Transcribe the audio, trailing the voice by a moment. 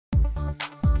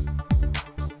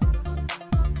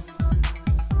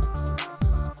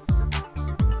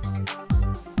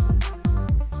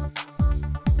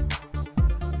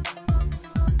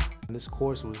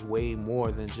course was way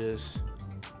more than just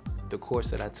the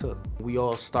course that I took. We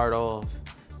all start off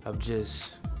of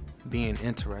just being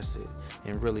interested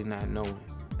and really not knowing.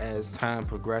 As time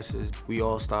progresses, we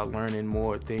all start learning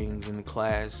more things in the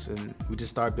class, and we just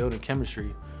start building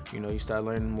chemistry. You know, you start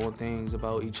learning more things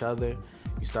about each other.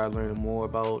 You start learning more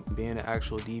about being an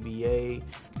actual DBA.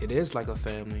 It is like a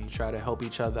family. You try to help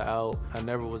each other out. I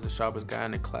never was the sharpest guy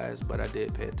in the class, but I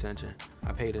did pay attention.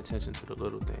 I paid attention to the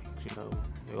little things, you know.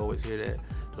 You always hear that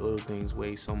the little things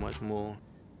weigh so much more.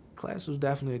 Class was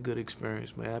definitely a good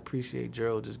experience, man. I appreciate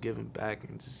Gerald just giving back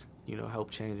and just, you know, help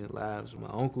changing lives. My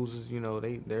uncles, you know,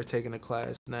 they're taking a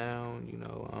class now. You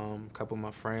know, a couple of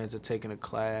my friends are taking a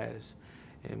class.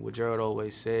 And what Gerald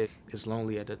always said, it's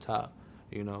lonely at the top,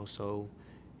 you know, so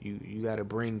you got to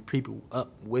bring people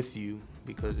up with you,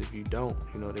 because if you don't,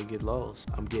 you know, they get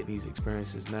lost. I'm getting these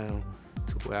experiences now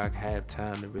to where I have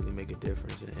time to really make a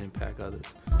difference and impact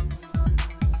others.